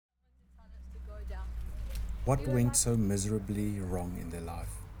What went so miserably wrong in their life?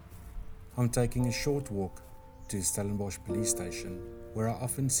 I'm taking a short walk to Stellenbosch police station, where I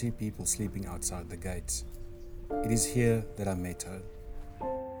often see people sleeping outside the gates. It is here that I met her.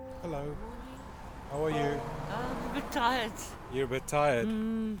 Hello, how are you? I'm a bit tired. You're a bit tired.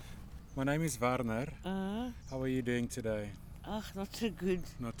 My name is Werner. How are you doing today? Not so good.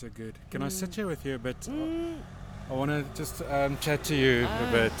 Not too good. Can I sit here with you a bit? I want to just chat to you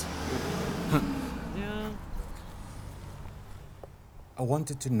a bit. Yeah. I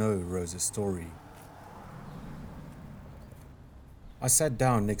wanted to know Rose's story. I sat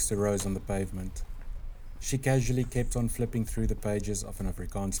down next to Rose on the pavement. She casually kept on flipping through the pages of an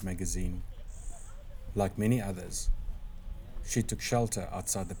Afrikaans magazine. Like many others, she took shelter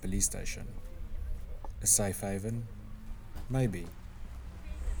outside the police station. A safe haven? Maybe.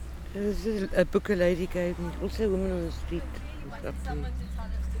 There's a book a lady gave me. Also a woman on the street.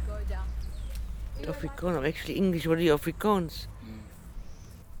 Afrikaans. I'm actually English. What are you, Afrikaans?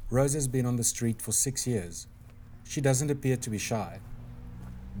 Rose has been on the street for 6 years. She doesn't appear to be shy.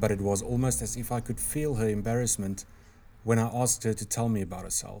 But it was almost as if I could feel her embarrassment when I asked her to tell me about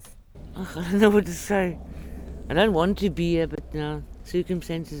herself. I don't know what to say. I don't want to be here, but now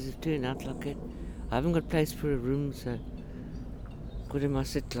circumstances have turned out like it. I haven't got place for a room, so got in my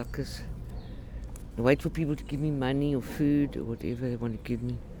sit like this. I wait for people to give me money or food or whatever they want to give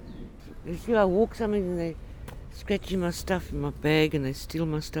me. You see, I walk something and they scratching my stuff in my bag and they steal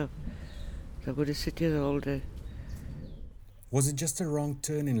my stuff. So I've got to sit here the whole day. Was it just a wrong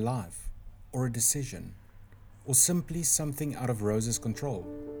turn in life, or a decision, or simply something out of Rose's control?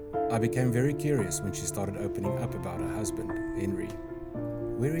 I became very curious when she started opening up about her husband, Henry.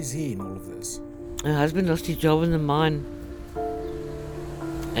 Where is he in all of this? My husband lost his job in the mine.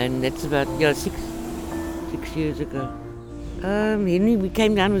 And that's about, 6 years ago. Henry, we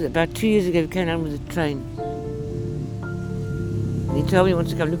came down with, about 2 years ago, we came down with a train. And he told me he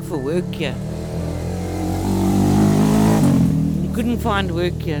wants to come look for work here. He couldn't find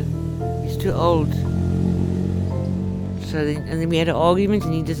work here. He's too old. So then we had an argument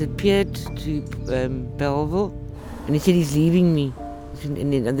and he disappeared to Belleville. And he said he's leaving me.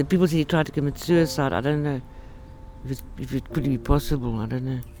 And the people said he tried to commit suicide. I don't know if it could be possible. I don't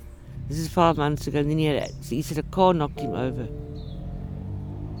know. This is 5 months ago. And then he said a car knocked him over.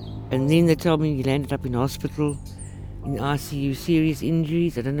 And then they told me he landed up in hospital, in ICU, serious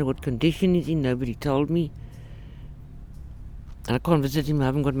injuries. I don't know what condition he's in. Nobody told me. And I can't visit him. I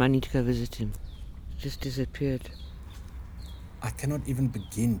haven't got money to go visit him. He just disappeared. I cannot even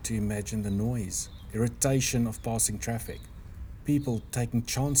begin to imagine the noise, irritation of passing traffic, people taking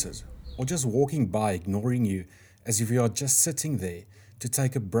chances, or just walking by ignoring you as if you are just sitting there to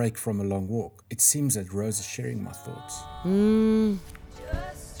take a break from a long walk. It seems that Rose is sharing my thoughts. And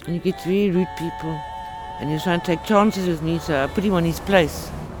you get really rude people. And he was trying to take chances with me, so I put him on his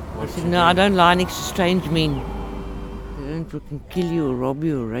place. I said, no, I don't lie next to strange men. They don't fucking kill you or rob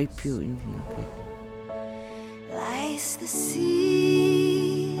you or rape you or anything like that. Lies the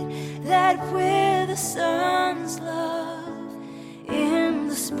seed that where the sun's love in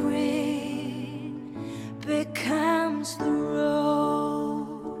the spring becomes the